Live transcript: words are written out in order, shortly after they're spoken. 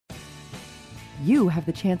you have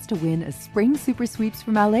the chance to win a spring super sweeps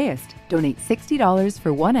from LAist. Donate $60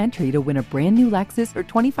 for one entry to win a brand new Lexus or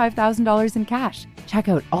 $25,000 in cash. Check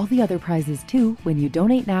out all the other prizes too when you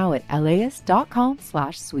donate now at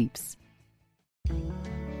laist.com/sweeps.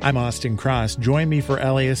 I'm Austin Cross. Join me for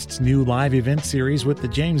LAist's new live event series with the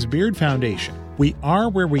James Beard Foundation. We Are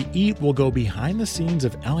Where We Eat will go behind the scenes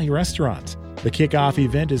of LA restaurants. The kickoff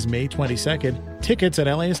event is May 22nd. Tickets at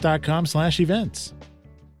laist.com/events.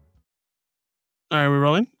 All right, we're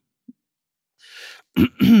rolling.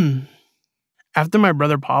 After my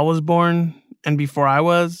brother Paul was born, and before I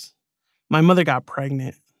was, my mother got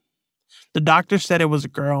pregnant. The doctor said it was a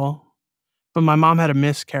girl, but my mom had a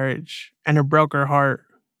miscarriage, and it broke her heart.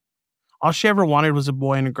 All she ever wanted was a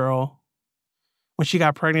boy and a girl. When she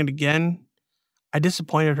got pregnant again, I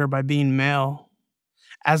disappointed her by being male,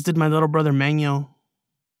 as did my little brother Manuel.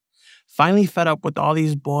 Finally fed up with all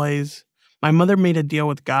these boys, my mother made a deal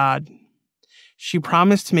with God. She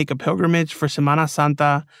promised to make a pilgrimage for Semana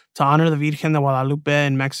Santa to honor the Virgen de Guadalupe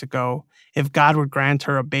in Mexico if God would grant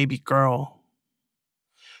her a baby girl.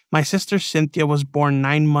 My sister Cynthia was born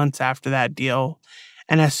 9 months after that deal,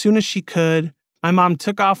 and as soon as she could, my mom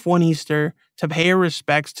took off one Easter to pay her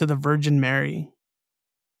respects to the Virgin Mary.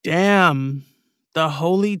 Damn, the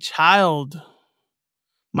Holy Child.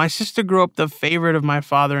 My sister grew up the favorite of my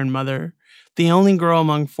father and mother, the only girl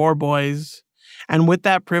among 4 boys, and with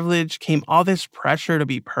that privilege came all this pressure to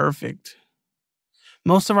be perfect.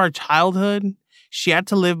 Most of our childhood, she had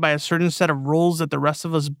to live by a certain set of rules that the rest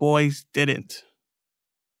of us boys didn't.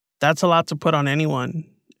 That's a lot to put on anyone,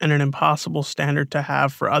 and an impossible standard to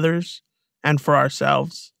have for others and for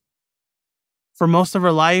ourselves. For most of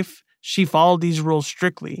her life, she followed these rules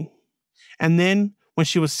strictly. And then, when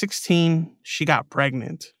she was 16, she got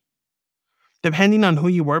pregnant. Depending on who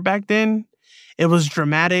you were back then, it was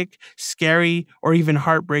dramatic, scary, or even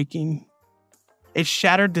heartbreaking. It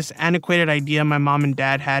shattered this antiquated idea my mom and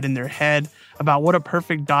dad had in their head about what a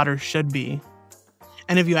perfect daughter should be.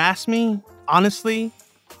 And if you ask me, honestly,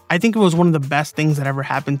 I think it was one of the best things that ever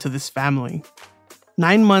happened to this family.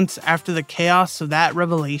 9 months after the chaos of that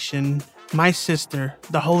revelation, my sister,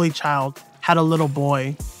 the Holy Child, had a little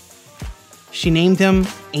boy. She named him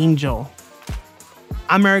Angel.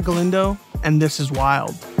 I'm Eric Galindo, and this is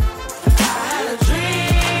Wild.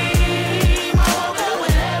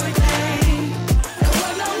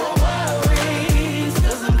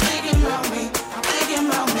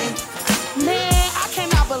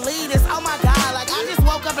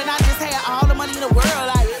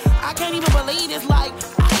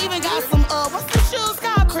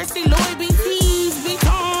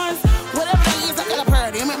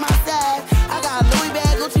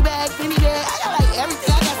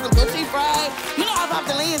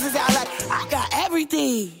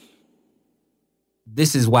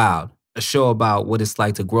 This is Wild, a show about what it's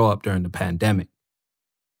like to grow up during the pandemic.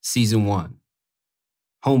 Season 1.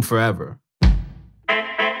 Home Forever.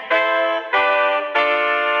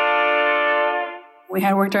 We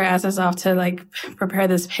had worked our asses off to prepare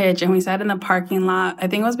this pitch, and we sat in the parking lot. I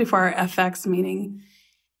think it was before our FX meeting.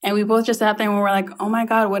 And we both just sat there and we were like, oh my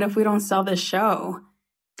God, what if we don't sell this show?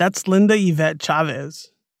 That's Linda Yvette Chávez.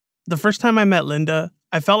 The first time I met Linda,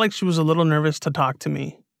 I felt like she was a little nervous to talk to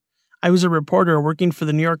me. I was a reporter working for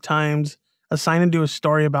the New York Times, assigned to do a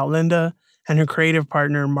story about Linda and her creative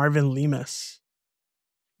partner, Marvin Lemus.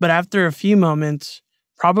 But after a few moments,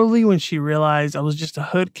 probably when she realized I was just a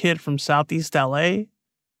hood kid from Southeast LA,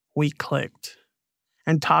 we clicked.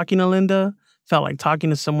 And talking to Linda felt like talking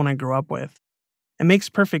to someone I grew up with. It makes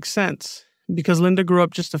perfect sense, because Linda grew up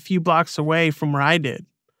just a few blocks away from where I did,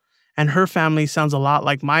 and her family sounds a lot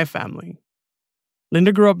like my family.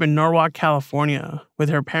 Linda grew up in Norwalk, California, with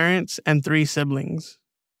her parents and 3 siblings.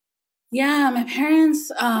 Yeah, my parents,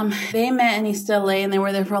 they met in East LA, and they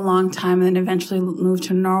were there for a long time, and then eventually moved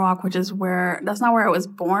to Norwalk, which is that's not where I was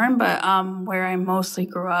born, but where I mostly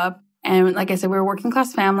grew up. And like I said, we were a working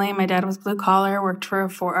class family. My dad was blue collar, worked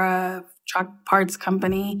for a truck parts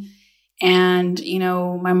company. And,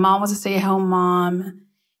 my mom was a stay-at-home mom.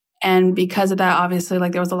 And because of that, obviously,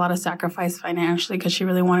 there was a lot of sacrifice financially because she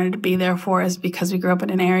really wanted to be there for us, because we grew up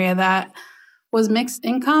in an area that was mixed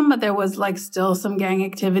income, but there was still some gang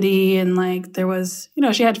activity. And there was,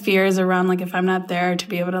 she had fears around if I'm not there to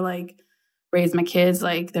be able to raise my kids,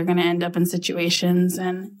 they're going to end up in situations.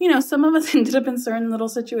 And, some of us ended up in certain little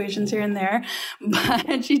situations here and there,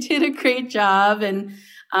 but she did a great job and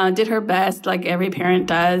did her best like every parent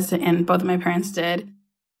does. And both of my parents did.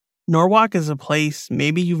 Norwalk is a place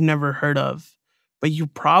maybe you've never heard of, but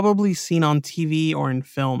you've probably seen on TV or in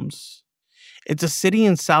films. It's a city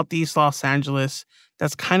in southeast Los Angeles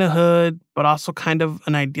that's kind of hood, but also kind of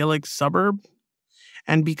an idyllic suburb.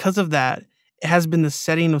 And because of that, it has been the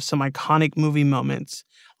setting of some iconic movie moments,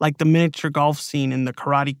 like the miniature golf scene in The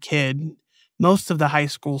Karate Kid, most of the high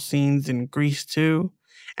school scenes in Grease 2,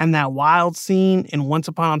 and that wild scene in Once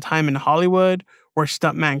Upon a Time in Hollywood where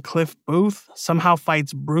stuntman Cliff Booth somehow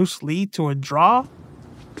fights Bruce Lee to a draw.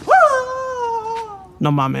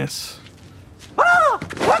 No mames.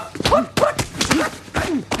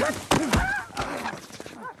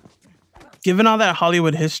 Given all that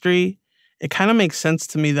Hollywood history, it kind of makes sense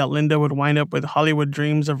to me that Linda would wind up with Hollywood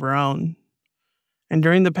dreams of her own. And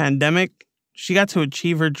during the pandemic, she got to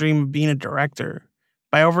achieve her dream of being a director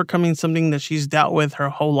by overcoming something that she's dealt with her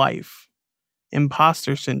whole life,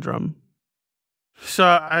 imposter syndrome. So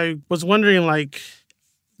I was wondering,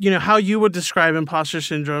 how you would describe imposter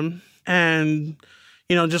syndrome and,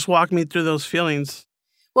 just walk me through those feelings.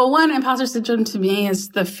 Well, one, imposter syndrome to me is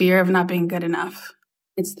the fear of not being good enough.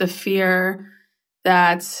 It's the fear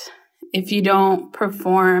that if you don't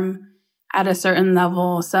perform at a certain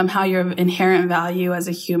level, somehow your inherent value as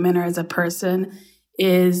a human or as a person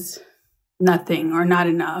is nothing or not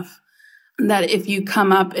enough. That if you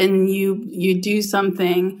come up and you do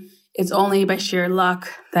something, it's only by sheer luck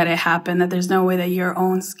that it happened, that there's no way that your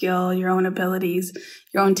own skill, your own abilities,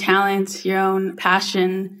 your own talent, your own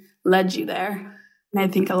passion led you there. And I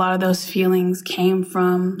think a lot of those feelings came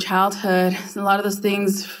from childhood, a lot of those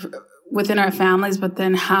things within our families, but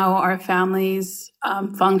then how our families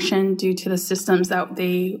function due to the systems that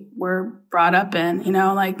they were brought up in.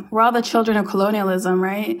 We're all the children of colonialism,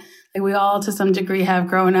 right? We all to some degree have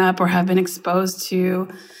grown up or have been exposed to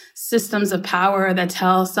systems of power that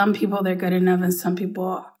tell some people they're good enough and some people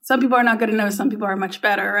are not good enough, some people are much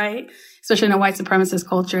better, right? Especially in a white supremacist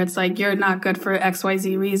culture, it's you're not good for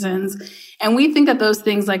XYZ reasons. And we think that those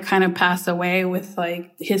things kind of pass away with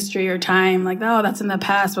history or time, oh, that's in the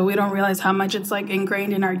past, but we don't realize how much it's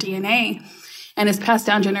ingrained in our DNA and it's passed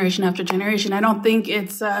down generation after generation. I don't think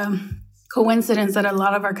it's a coincidence that a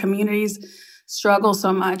lot of our communities struggle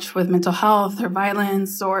so much with mental health or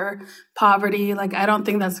violence or poverty. I don't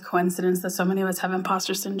think that's a coincidence that so many of us have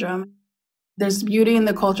imposter syndrome. There's beauty in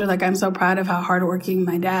the culture. I'm so proud of how hardworking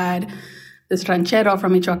my dad, this ranchero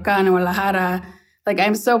from Michoacán, Guadalajara,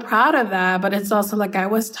 I'm so proud of that. But it's also I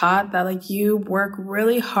was taught that you work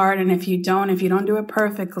really hard. And if you don't do it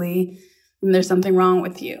perfectly, then there's something wrong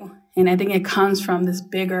with you. And I think it comes from this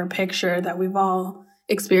bigger picture that we've all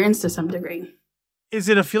experienced to some degree. Is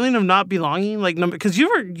it a feeling of not belonging? Because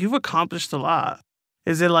you've accomplished a lot.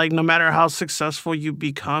 Is it no matter how successful you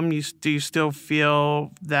become, do you still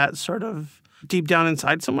feel that sort of deep down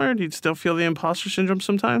inside somewhere? Do you still feel the imposter syndrome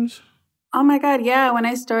sometimes? Oh my God, yeah. When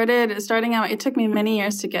I starting out, it took me many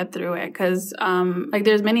years to get through it because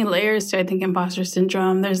there's many layers to, I think, imposter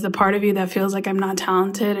syndrome. There's the part of you that feels I'm not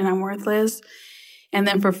talented and I'm worthless. And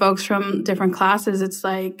then for folks from different classes, it's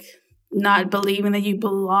not believing that you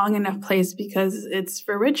belong in a place because it's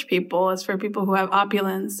for rich people. It's for people who have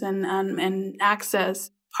opulence and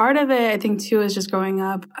access. Part of it, I think, too, is just growing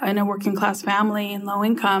up in a working class family and low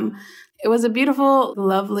income. It was a beautiful,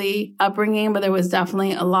 lovely upbringing, but there was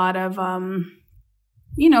definitely a lot of,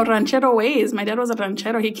 ranchero ways. My dad was a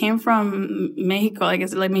ranchero. He came from Mexico,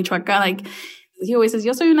 Michoacán. He always says,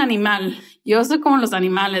 yo soy un animal. Yo soy como los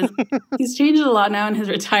animales. He's changed a lot now in his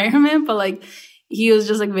retirement, but he was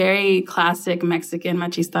just very classic Mexican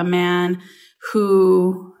machista man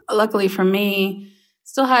who, luckily for me,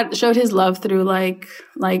 still showed his love through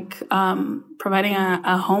providing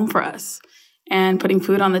a home for us and putting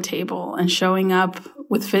food on the table and showing up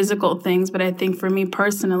with physical things. But I think for me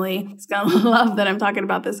personally, it's gonna love that I'm talking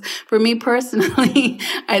about this. For me personally,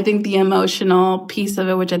 I think the emotional piece of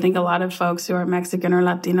it, which I think a lot of folks who are Mexican or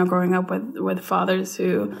Latino growing up with fathers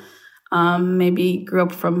who maybe grew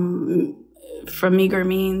up from meager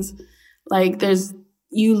means,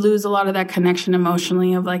 you lose a lot of that connection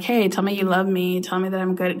emotionally of hey, tell me you love me, tell me that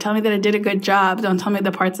I'm good, tell me that I did a good job, don't tell me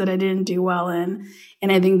the parts that I didn't do well in.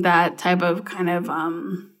 And I think that type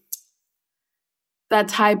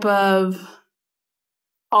of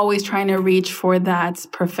always trying to reach for that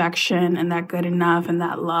perfection and that good enough and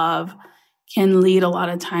that love can lead a lot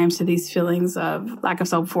of times to these feelings of lack of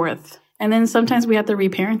self-worth. And then sometimes we have to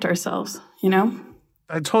reparent ourselves,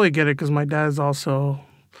 I totally get it because my dad's also,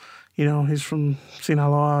 he's from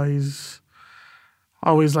Sinaloa. He's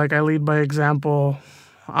always I lead by example.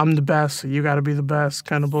 I'm the best, so you got to be the best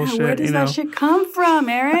kind of bullshit. Where does that shit come from,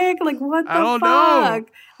 Eric? What the I don't fuck?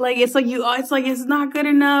 know. It's not good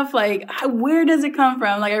enough. Where does it come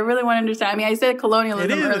from? I really want to understand. I mean, I said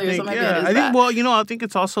colonialism earlier, so maybe it is that. I think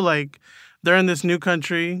it's also they're in this new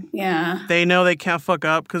country. Yeah. They know they can't fuck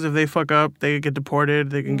up because if they fuck up, they get deported,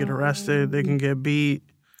 they can get arrested, they can get beat.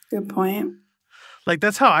 Good point. Like,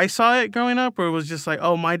 that's how I saw it growing up, where it was just like,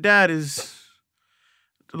 oh, my dad is,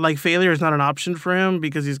 like, failure is not an option for him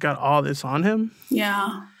because he's got all this on him.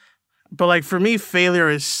 Yeah. But, like, for me, failure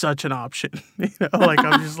is such an option. Like,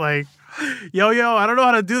 I'm just like, yo, I don't know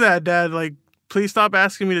how to do that, Dad. Like, please stop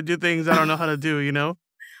asking me to do things I don't know how to do.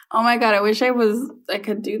 Oh my God, I wish I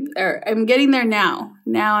could do, or I'm getting there now.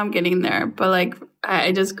 Now I'm getting there. But like,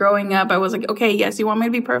 I just growing up, I was like, okay, yes, you want me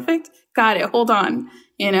to be perfect? Got it. Hold on,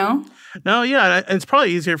 No, yeah. It's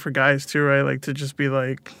probably easier for guys too, right? Like to just be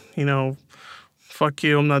like, fuck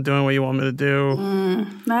you, I'm not doing what you want me to do.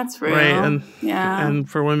 That's real. Right. Yeah. And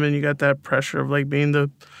for women, you got that pressure of like being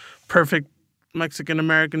the perfect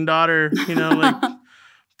Mexican-American daughter, like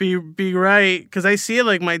be right. Because I see it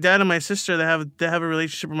like my dad and my sister, they have a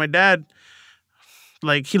relationship with my dad.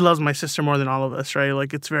 Like he loves my sister more than all of us, right?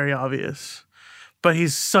 Like it's very obvious. But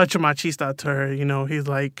he's such a machista to her, he's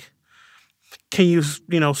like, can you,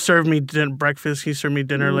 serve me breakfast? Can you serve me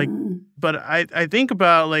dinner? Like, but I think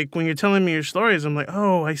about like when you're telling me your stories, I'm like,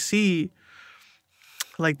 oh, I see.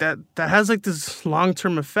 Like that has like this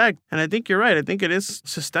long-term effect. And I think you're right. I think it is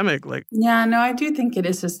systemic. Like, yeah, no, I do think it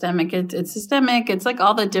is systemic. It's systemic. It's like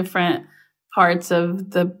all the different parts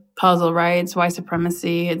of the puzzle, right? It's white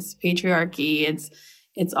supremacy. It's patriarchy.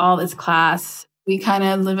 It's all this class. We kind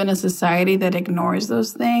of live in a society that ignores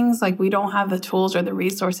those things. Like we don't have the tools or the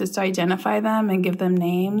resources to identify them and give them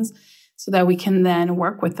names so that we can then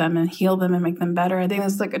work with them and heal them and make them better. I think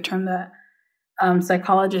that's like a term that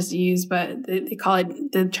psychologists use, but they call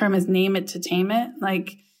it, the term is name it to tame it.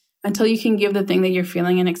 Like until you can give the thing that you're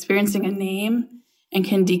feeling and experiencing a name and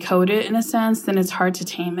can decode it in a sense, then it's hard to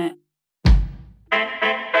tame it.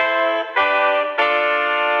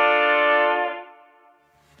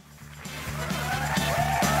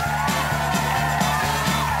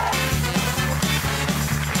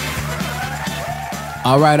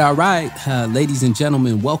 All right. Ladies and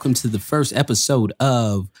gentlemen, welcome to the first episode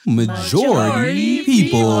of Majority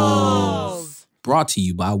Peoples. Brought to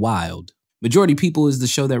you by Wild. Majority People is the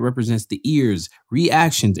show that represents the ears,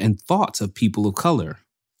 reactions, and thoughts of people of color.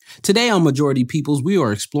 Today on Majority Peoples, we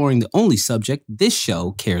are exploring the only subject this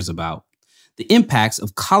show cares about: the impacts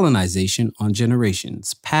of colonization on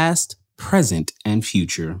generations, past, present, and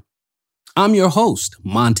future. I'm your host,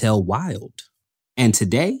 Montel Wild. And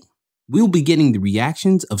today, we'll be getting the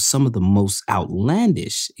reactions of some of the most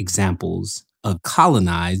outlandish examples of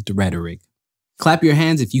colonized rhetoric. Clap your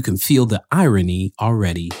hands if you can feel the irony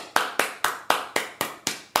already.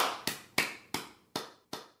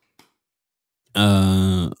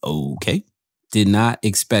 Okay. Did not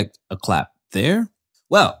expect a clap there.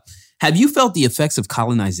 Well, have you felt the effects of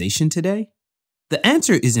colonization today? The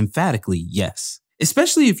answer is emphatically yes,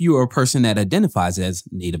 especially if you are a person that identifies as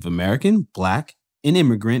Native American, Black, an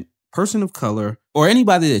immigrant, person of color, or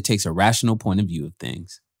anybody that takes a rational point of view of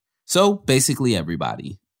things. So basically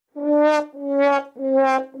everybody.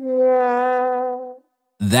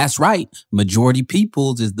 That's right. Majority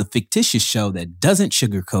Peoples is the fictitious show that doesn't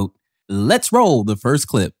sugarcoat. Let's roll the first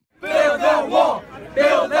clip. Build that wall!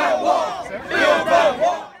 Build that wall! Build that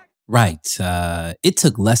wall! Right. It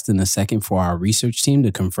took less than a second for our research team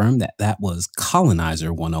to confirm that was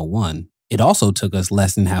Colonizer 101. It also took us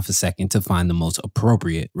less than half a second to find the most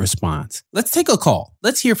appropriate response. Let's take a call.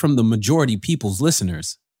 Let's hear from the Majority People's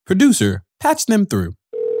listeners. Producer, patch them through.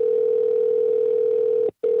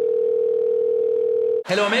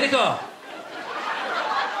 Hello, America!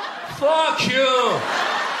 Fuck you!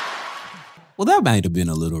 Well, that might have been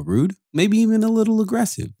a little rude, maybe even a little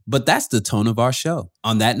aggressive, but that's the tone of our show.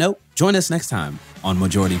 On that note, join us next time on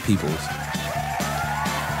Majority Peoples.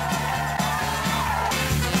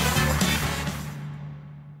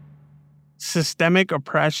 Systemic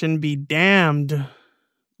oppression be damned.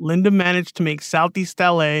 Linda managed to make Southeast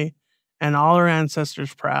LA and all her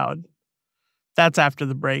ancestors proud. That's after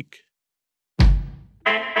the break.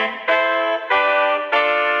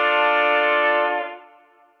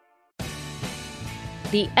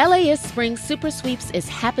 The LAist Spring Super Sweeps is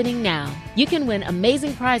happening now. You can win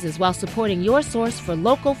amazing prizes while supporting your source for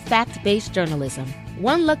local fact-based journalism.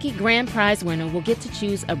 One lucky grand prize winner will get to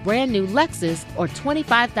choose a brand new Lexus or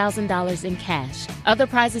 $25,000 in cash. Other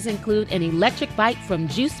prizes include an electric bike from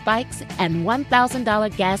Juice Bikes and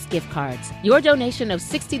 $1,000 gas gift cards. Your donation of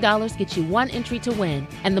 $60 gets you one entry to win,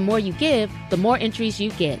 and the more you give, the more entries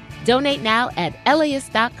you get. Donate now at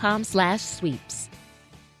LAist.com/sweeps.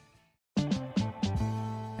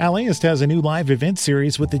 LAist has a new live event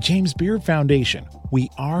series with the James Beard Foundation. We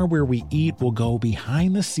Are Where We Eat will go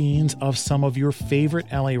behind the scenes of some of your favorite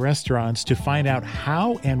LA restaurants to find out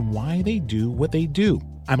how and why they do what they do.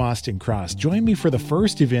 I'm Austin Cross. Join me for the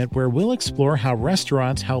first event where we'll explore how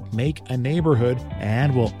restaurants help make a neighborhood,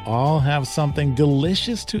 and we'll all have something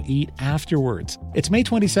delicious to eat afterwards. It's May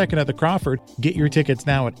 22nd at the Crawford. Get your tickets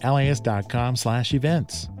now at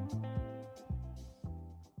laist.com/events.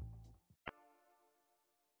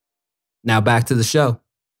 Now back to the show.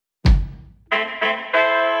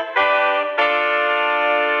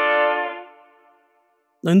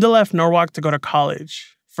 Linda left Norwalk to go to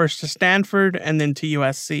college, first to Stanford and then to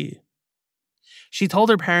USC. She told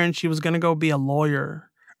her parents she was going to go be a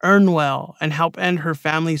lawyer, earn well, and help end her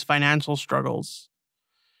family's financial struggles.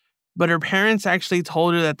 But her parents actually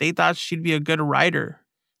told her that they thought she'd be a good writer,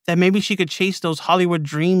 that maybe she could chase those Hollywood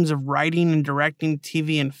dreams of writing and directing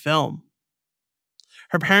TV and film.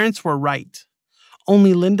 Her parents were right.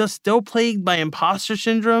 Only Linda, still plagued by imposter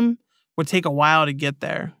syndrome, would take a while to get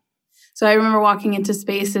there. So I remember walking into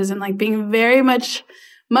spaces and like being very much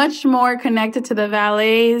more connected to the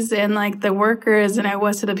valets and like the workers than I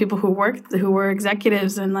was to the people who worked, who were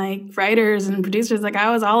executives and like writers and producers. Like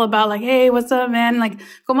I was all about like, hey, what's up, man? Like,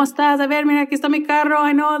 ¿cómo estás? A ver, mira, aquí está mi carro.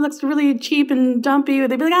 I know it looks really cheap and dumpy.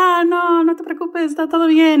 They'd be like, no te preocupes, está todo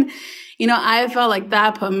bien. You know, I felt like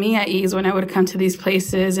that put me at ease when I would come to these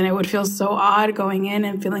places, and it would feel so odd going in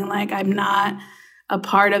and feeling like I'm not a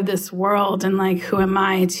part of this world, and like, who am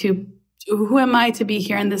I to be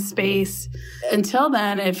here in this space? Until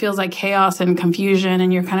then, it feels like chaos and confusion,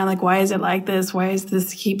 and you're kind of like, why is it like this? Why does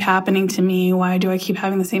this keep happening to me? Why do I keep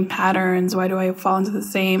having the same patterns? Why do I fall into the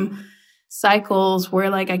same cycles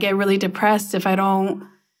where like I get really depressed if I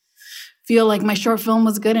don't feel like my short film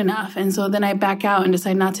was good enough? And so then I back out and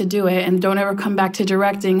decide not to do it and don't ever come back to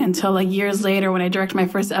directing until like years later when I direct my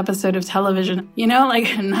first episode of television. You know, like,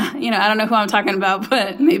 I don't know who I'm talking about,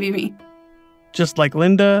 but maybe me. Just like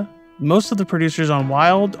Linda, most of the producers on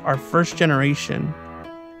Wild are first generation.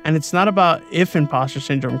 And it's not about if imposter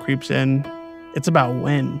syndrome creeps in, it's about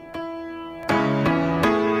when.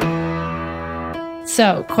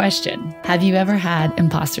 So, question. Have you ever had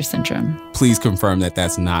imposter syndrome? Please confirm that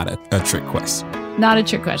that's not a trick question. Not a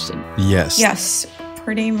trick question. Yes. Yes,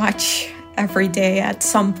 pretty much every day at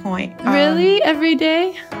some point. Really? Every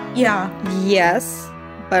day? Yeah. Yes,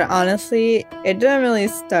 but honestly, it didn't really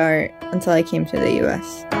start until I came to the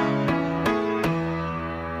U.S.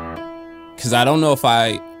 Because I don't know if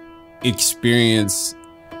I experience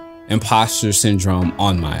imposter syndrome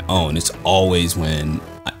on my own. It's always when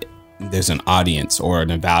there's an audience or an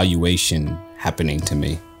evaluation happening to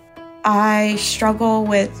me. I struggle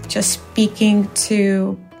with just speaking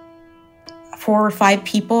to 4 or 5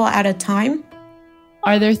 people at a time.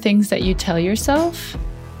 Are there things that you tell yourself?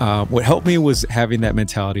 What helped me was having that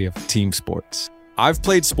mentality of team sports. I've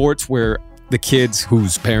played sports where the kids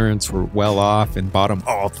whose parents were well off and bought them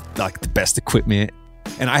all like the best equipment,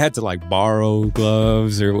 and I had to like borrow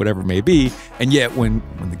gloves or whatever it may be. And yet when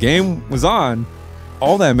the game was on,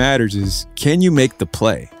 all that matters is, can you make the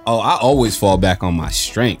play? Oh, I always fall back on my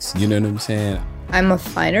strengths. You know what I'm saying? I'm a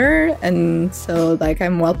fighter, and so like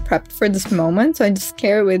I'm well prepped for this moment, so I just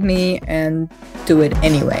carry it with me and do it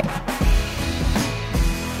anyway.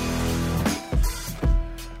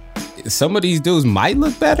 Some of these dudes might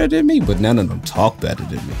look better than me, but none of them talk better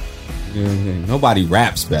than me. You know what I mean? Nobody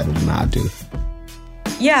raps better than I do.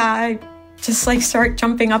 Yeah, I just like start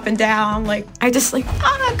jumping up and down. Like I just like,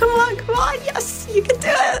 come on, yes, you can do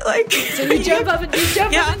it. Like so you jump up and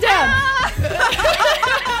down.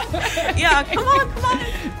 Yeah, come on.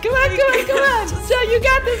 So you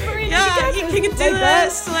got this, Marina. Yeah, you can do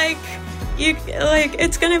this. Like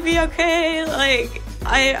it's gonna be okay. Like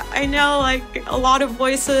I know like a lot of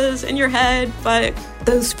voices in your head, but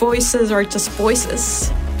those voices are just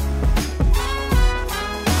voices.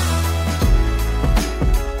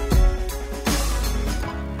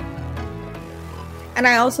 And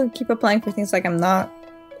I also keep applying for things like I'm not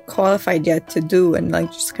qualified yet to do, and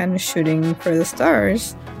like just kind of shooting for the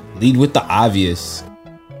stars. Lead with the obvious.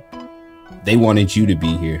 They wanted you to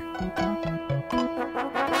be here.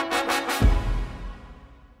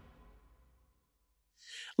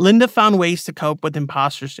 Linda found ways to cope with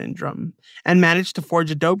imposter syndrome and managed to forge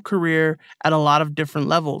a dope career at a lot of different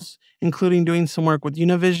levels, including doing some work with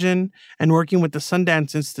Univision and working with the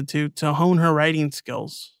Sundance Institute to hone her writing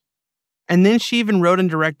skills. And then she even wrote and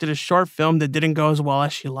directed a short film that didn't go as well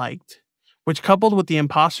as she liked, which, coupled with the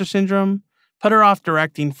imposter syndrome, put her off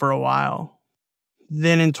directing for a while.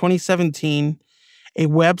 Then in 2017, a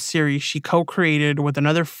web series she co-created with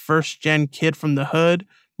another first-gen kid from the hood,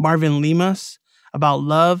 Marvin Lemus, about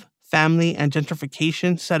love, family, and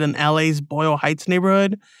gentrification set in LA's Boyle Heights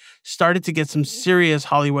neighborhood started to get some serious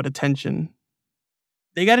Hollywood attention.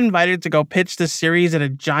 They got invited to go pitch the series at a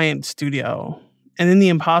giant studio, and then the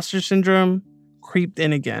imposter syndrome creeped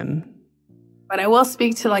in again. But I will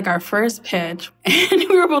speak to like our first pitch, and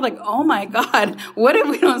we were both like, oh my God, what if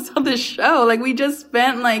we don't sell this show? Like we just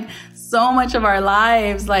spent like so much of our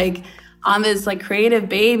lives like on this like creative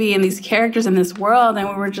baby and these characters in this world. And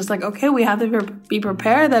we were just like, okay, we have to be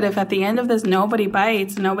prepared that if at the end of this, nobody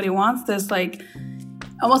bites, nobody wants this, like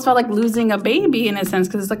almost felt like losing a baby in a sense.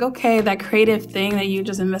 Cause it's like, okay, that creative thing that you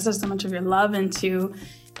just invested so much of your love into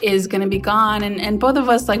is going to be gone. And both of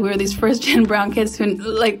us, like we were these first gen brown kids who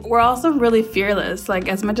like, we're also really fearless. Like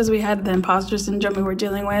as much as we had the imposter syndrome we were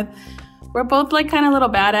dealing with, we're both like kind of little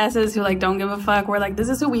badasses who like don't give a fuck. We're like, this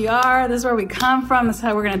is who we are. This is where we come from. This is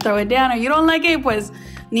how we're going to throw it down. Or you don't like it, pues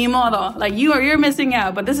ni modo. Like you're missing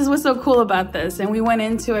out. But this is what's so cool about this. And we went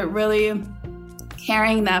into it really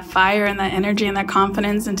carrying that fire and that energy and that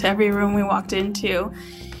confidence into every room we walked into.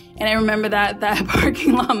 And I remember that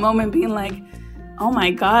parking lot moment being like, oh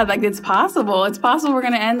my God, like it's possible. It's possible we're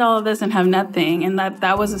going to end all of this and have nothing. And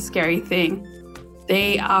that was a scary thing.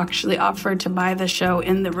 They actually offered to buy the show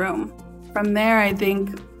in the room. From there, I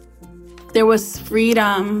think there was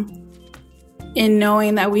freedom in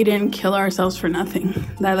knowing that we didn't kill ourselves for nothing.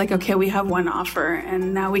 That like, okay, we have one offer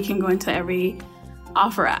and now we can go into every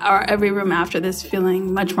offer or every room after this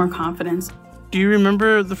feeling much more confidence. Do you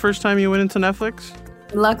remember the first time you went into Netflix?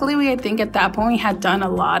 Luckily, I think at that point we had done a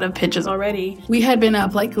lot of pitches already. We had been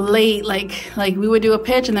up like late, like we would do a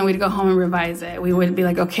pitch and then we'd go home and revise it. We would be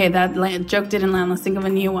like, okay, that joke didn't land. Let's think of a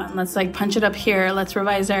new one. Let's like punch it up here. Let's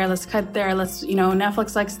revise there. Let's cut there. Let's,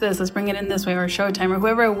 Netflix likes this. Let's bring it in this way, or Showtime or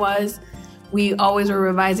whoever it was. We always were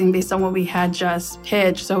revising based on what we had just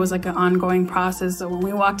pitched. So it was like an ongoing process. So when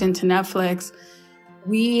we walked into Netflix,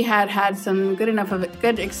 we had some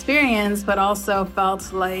good experience, but also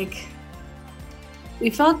felt like we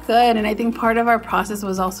felt good. And I think part of our process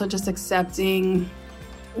was also just accepting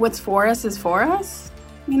what's for us is for us,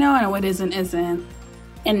 and what isn't.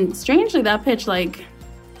 And strangely, that pitch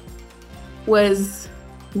was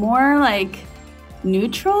more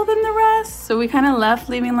neutral than the rest. So we kind of left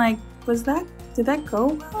leaving did that go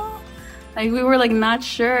well? We were not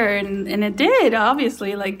sure, and it did,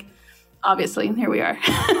 obviously. Obviously, here we are,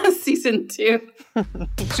 season 2.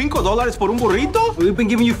 $5 por un burrito? We've been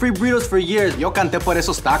giving you free burritos for years. Yo canté por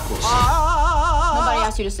esos tacos. Nobody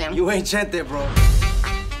asked you to sing. You ain't chente, bro.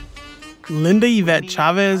 Linda Yvette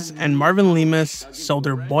Chávez and Marvin Lemus sold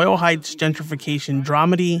their Boyle Heights gentrification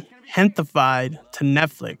dramedy, Gentrified, to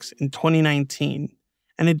Netflix in 2019,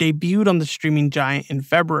 and it debuted on the streaming giant in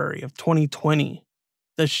February of 2020.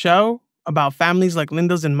 The show, about families like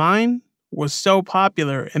Linda's and mine, was so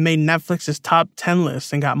popular it made Netflix's top 10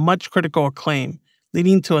 list and got much critical acclaim,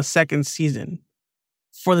 leading to a second season.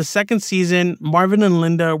 For the second season, Marvin and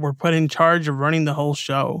Linda were put in charge of running the whole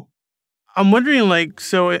show. I'm wondering,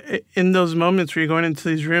 so in those moments where you're going into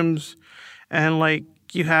these rooms and,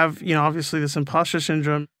 you have, obviously this imposter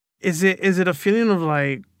syndrome, is it a feeling of,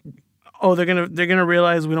 oh, they're gonna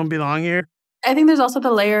realize we don't belong here? I think there's also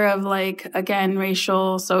the layer of, again,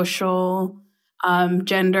 racial, social,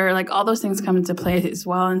 gender, all those things come into play as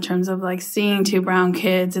well in terms of seeing two brown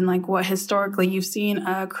kids and what historically you've seen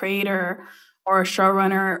a creator or a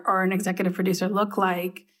showrunner or an executive producer look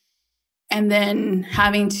like, and then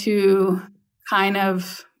having to kind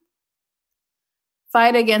of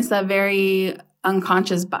fight against that very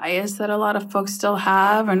unconscious bias that a lot of folks still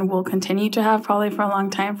have and will continue to have probably for a long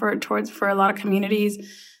time for a lot of communities.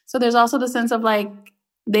 So there's also the sense of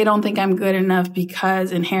they don't think I'm good enough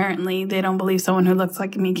because inherently they don't believe someone who looks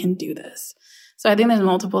like me can do this. So I think there's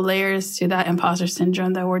multiple layers to that imposter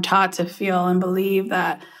syndrome that we're taught to feel and believe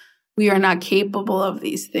that we are not capable of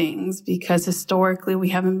these things because historically we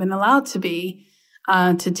haven't been allowed to be,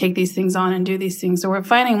 to take these things on and do these things. So we're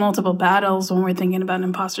fighting multiple battles when we're thinking about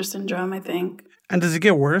imposter syndrome, I think. And does it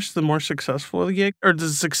get worse the more successful you get? Or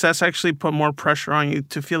does success actually put more pressure on you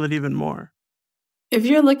to feel it even more? If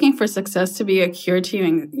you're looking for success to be a cure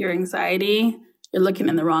to your anxiety, you're looking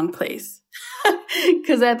in the wrong place.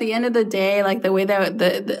 Because at the end of the day, the way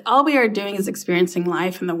that all we are doing is experiencing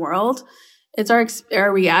life in the world. It's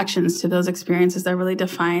our reactions to those experiences that really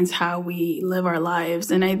defines how we live our lives.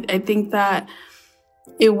 And I think that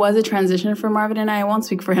it was a transition for Marvin and I won't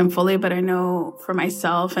speak for him fully, but I know for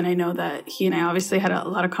myself, and I know that he and I obviously had a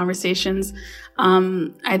lot of conversations.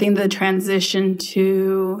 I think the transition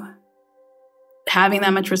to having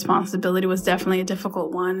that much responsibility was definitely a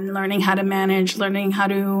difficult one. Learning how to manage, learning how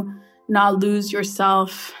to not lose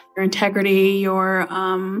yourself, your integrity, your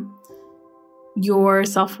your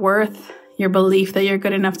self-worth, your belief that you're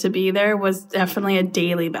good enough to be there was definitely a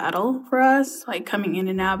daily battle for us, like coming in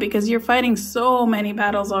and out, because you're fighting so many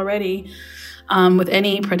battles already. With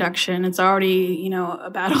any production, it's already, a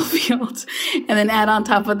battlefield. And then add on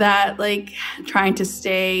top of that, like trying to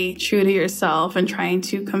stay true to yourself and trying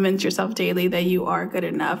to convince yourself daily that you are good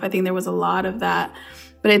enough. I think there was a lot of that.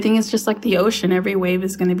 But I think it's just like the ocean. Every wave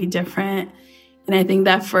is going to be different. And I think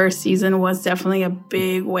that first season was definitely a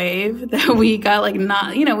big wave that we got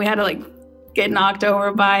we had to get knocked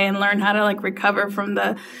over by and learn how to recover from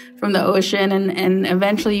the ocean, and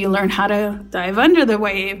eventually you learn how to dive under the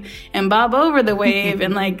wave and bob over the wave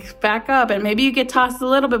and back up, and maybe you get tossed a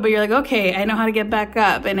little bit, but you're like, okay, I know how to get back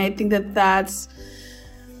up. And I think that that's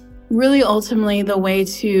really ultimately the way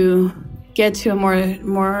to get to a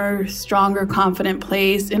more stronger, confident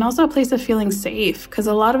place, and also a place of feeling safe, because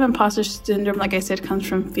a lot of imposter syndrome, like I said, comes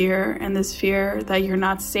from fear, and this fear that you're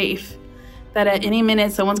not safe. That at any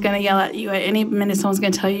minute, someone's going to yell at you. At any minute, someone's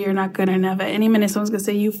going to tell you you're not good enough. At any minute, someone's going to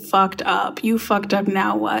say, you fucked up. You fucked up,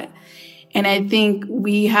 now what? And I think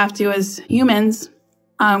we have to, as humans,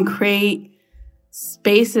 create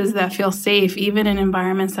spaces that feel safe, even in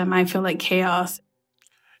environments that might feel like chaos.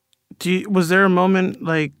 Was there a moment,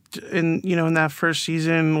 in that first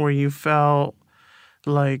season where you felt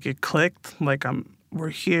like it clicked? We're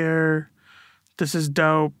here. This is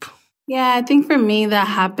dope. Yeah, I think for me, that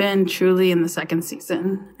happened truly in the second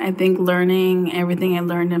season. I think learning everything I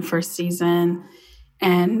learned in first season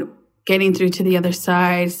and getting through to the other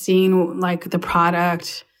side, seeing the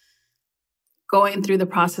product, going through the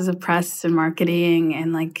process of press and marketing,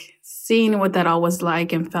 and seeing what that all was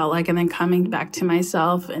like and felt like, and then coming back to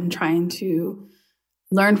myself and trying to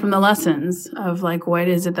learn from the lessons of what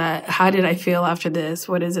is it how did I feel after this?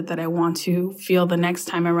 What is it that I want to feel the next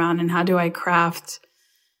time around? And how do I craft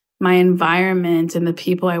my environment and the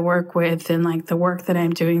people I work with and the work that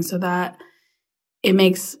I'm doing so that it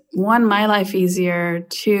makes, 1, my life easier,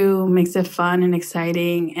 2, makes it fun and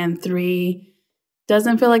exciting, and 3,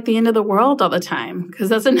 doesn't feel like the end of the world all the time. Because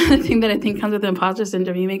that's another thing that I think comes with imposter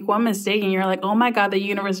syndrome. You make one mistake and you're like, oh my God, the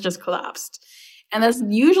universe just collapsed. And that's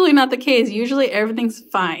usually not the case. Usually everything's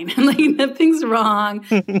fine. Nothing's wrong.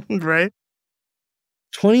 Right?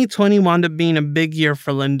 2020 wound up being a big year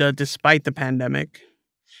for Linda despite the pandemic.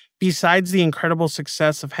 Besides the incredible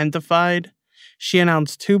success of Hentified, she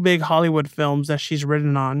announced 2 big Hollywood films that she's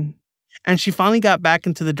written on. And she finally got back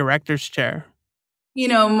into the director's chair.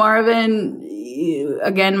 Marvin,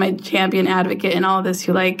 again, my champion advocate in all of this,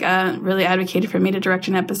 who really advocated for me to direct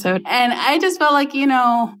an episode. And I just felt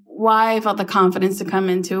why I felt the confidence to come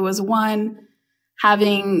into it was, 1,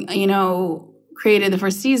 having, created the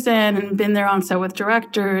first season and been there on set with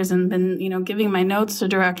directors and been, giving my notes to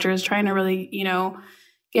directors, trying to really,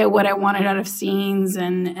 get what I wanted out of scenes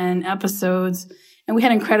and episodes. And we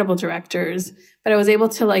had incredible directors, but I was able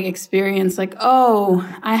to experience I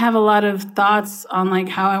have a lot of thoughts on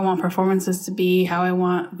how I want performances to be, how I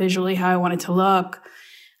want visually, how I want it to look.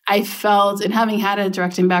 I felt, and having had a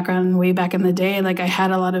directing background way back in the day, I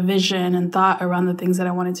had a lot of vision and thought around the things that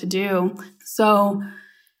I wanted to do. So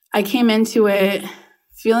I came into it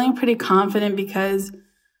feeling pretty confident, because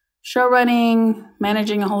show running,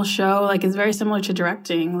 managing a whole show, is very similar to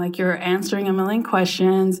directing. You're answering a million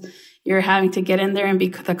questions. You're having to get in there and be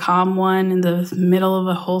the calm one in the middle of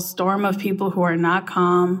a whole storm of people who are not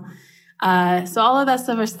calm. So all of that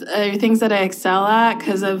stuff are things that I excel at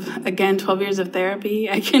because of, again, 12 years of therapy.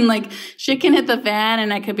 I can shit can hit the fan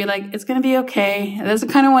and I could be it's going to be okay. That's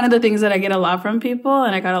kind of one of the things that I get a lot from people.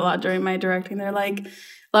 And I got a lot during my directing. They're a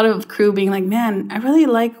lot of crew being man, I really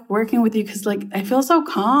like working with you because I feel so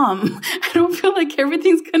calm. I don't feel like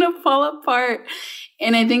everything's going to fall apart.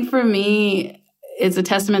 And I think for me, it's a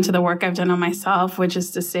testament to the work I've done on myself, which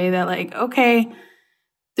is to say that okay,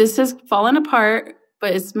 this has fallen apart,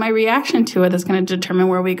 but it's my reaction to it that's going to determine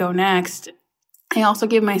where we go next. I also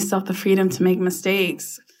give myself the freedom to make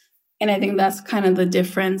mistakes. And I think that's kind of the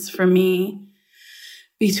difference for me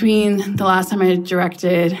between the last time I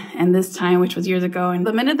directed and this time, which was years ago. And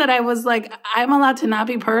the minute that I was I'm allowed to not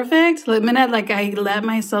be perfect, the minute I let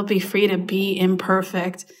myself be free to be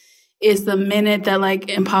imperfect is the minute that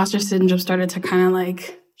imposter syndrome started to kind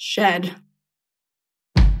of shed.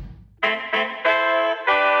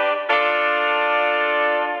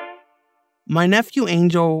 My nephew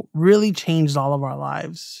Angel really changed all of our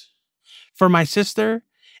lives. For my sister,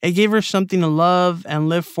 it gave her something to love and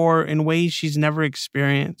live for in ways she's never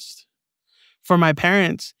experienced. For my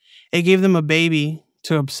parents, it gave them a baby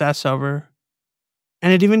to obsess over.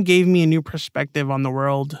 And it even gave me a new perspective on the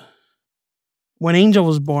world. When Angel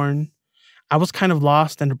was born, I was kind of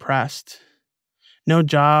lost and depressed. No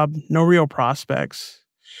job, no real prospects.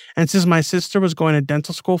 And since my sister was going to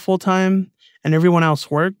dental school full-time and everyone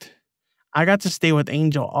else worked, I got to stay with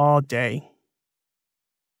Angel all day.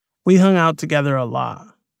 We hung out together a lot,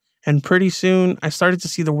 and pretty soon I started to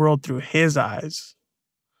see the world through his eyes.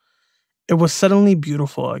 It was suddenly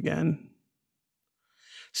beautiful again.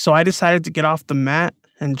 So I decided to get off the mat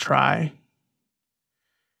and try.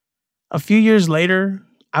 A few years later,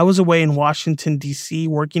 I was away in Washington, D.C.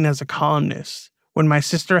 working as a columnist when my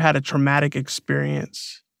sister had a traumatic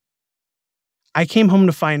experience. I came home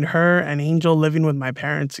to find her and Angel living with my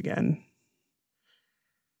parents again.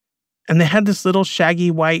 And they had this little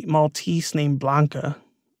shaggy white Maltese named Blanca,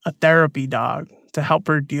 a therapy dog, to help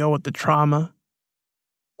her deal with the trauma.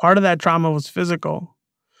 Part of that trauma was physical,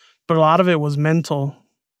 but a lot of it was mental.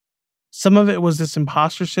 Some of it was this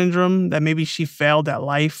imposter syndrome that maybe she failed at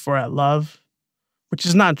life or at love, which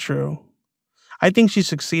is not true. I think she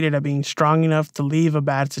succeeded at being strong enough to leave a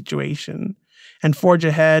bad situation and forge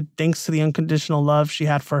ahead thanks to the unconditional love she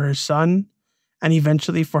had for her son and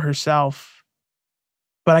eventually for herself.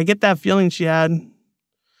 But I get that feeling she had,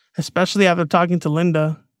 especially after talking to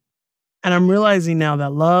Linda. And I'm realizing now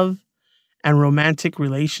that love and romantic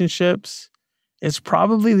relationships is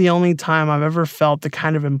probably the only time I've ever felt the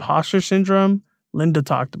kind of imposter syndrome Linda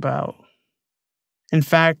talked about. In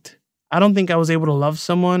fact, I don't think I was able to love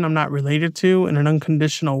someone I'm not related to in an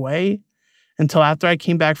unconditional way until after I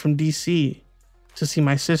came back from DC to see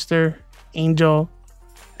my sister, Angel,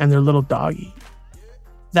 and their little doggy.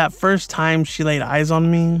 That first time she laid eyes on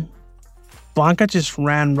me, Blanca just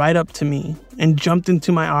ran right up to me and jumped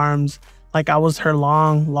into my arms like I was her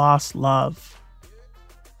long-lost love.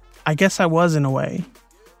 I guess I was in a way.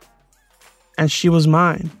 And she was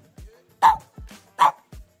mine.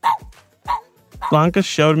 Blanca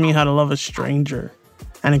showed me how to love a stranger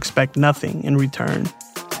and expect nothing in return.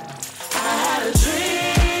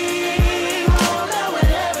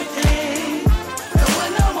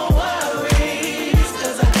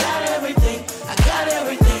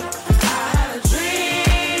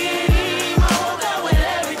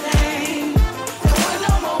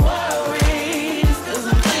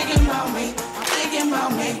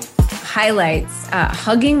 Highlights,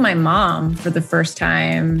 hugging my mom for the first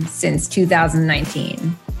time since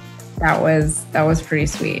 2019. That was pretty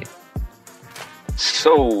sweet.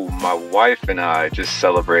 So my wife and I just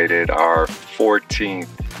celebrated our 14th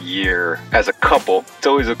year as a couple. It's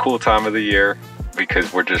always a cool time of the year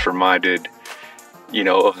because we're just reminded,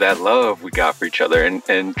 of that love we got for each other.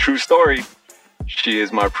 And true story, she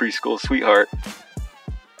is my preschool sweetheart.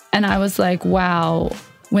 And I was like, wow,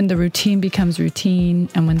 when the routine becomes routine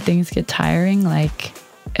and when things get tiring, like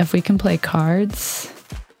if we can play cards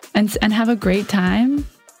and have a great time,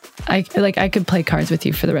 I could play cards with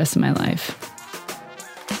you for the rest of my life.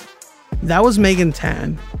 That was Megan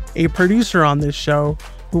Tan, a producer on this show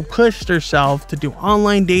who pushed herself to do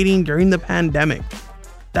online dating during the pandemic.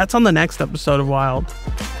 That's on the next episode of Wild.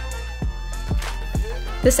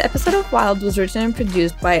 This episode of Wild was written and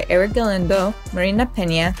produced by Eric Galindo, Marina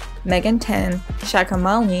Pena, Megan Tan, Shaka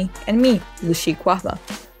Malni, and me, Lucy Cuava.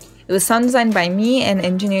 It was sound designed by me and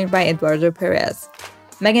engineered by Eduardo Perez.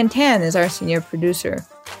 Megan Tan is our senior producer.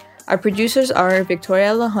 Our producers are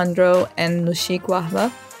Victoria Alejandro and Lucy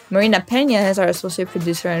Cuava. Marina Pena is our associate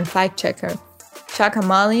producer and fact checker. Shaka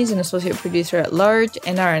Malni is an associate producer at large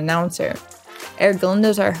and our announcer. Eric Galindo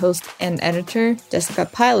is our host and editor. Jessica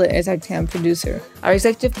Pilot is our TAM producer. Our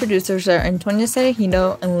executive producers are Antonia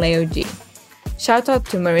Serejino and Leo G. Shout out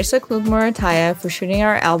to Marisa Klug-Morataya for shooting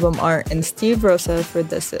our album art and Steve Rosa for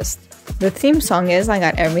the assist. The theme song is I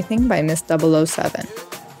Got Everything by Miss 007.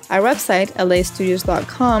 Our website,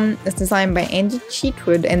 lastudios.com, is designed by Andy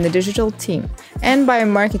Cheatwood and the digital team, and by our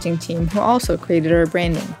marketing team who also created our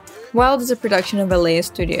branding. Wild is a production of LA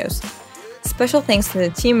Studios. Special thanks to the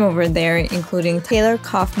team over there, including Taylor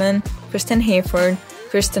Kaufman, Kristen Hayford,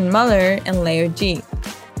 Kristen Muller, and Leo G.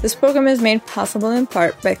 This program is made possible in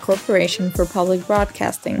part by Corporation for Public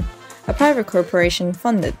Broadcasting, a private corporation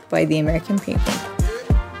funded by the American people.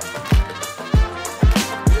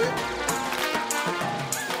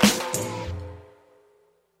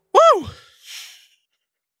 Woo!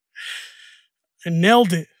 I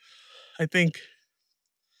nailed it, I think.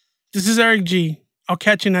 This is Eric G. I'll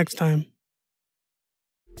catch you next time.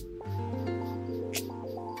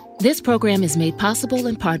 This program is made possible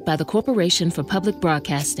in part by the Corporation for Public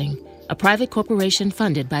Broadcasting, a private corporation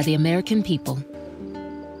funded by the American people.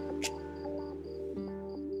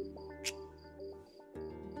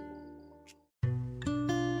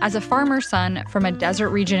 As a farmer's son from a desert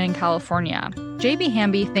region in California, J.B.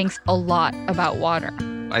 Hamby thinks a lot about water.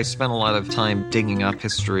 I spent a lot of time digging up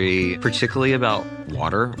history, particularly about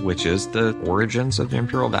water, which is the origins of the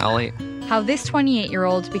Imperial Valley. How this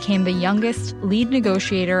 28-year-old became the youngest lead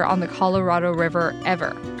negotiator on the Colorado River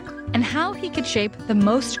ever, and how he could shape the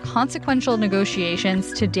most consequential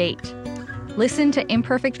negotiations to date. Listen to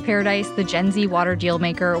Imperfect Paradise, the Gen Z Water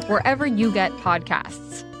Dealmaker, wherever you get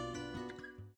podcasts.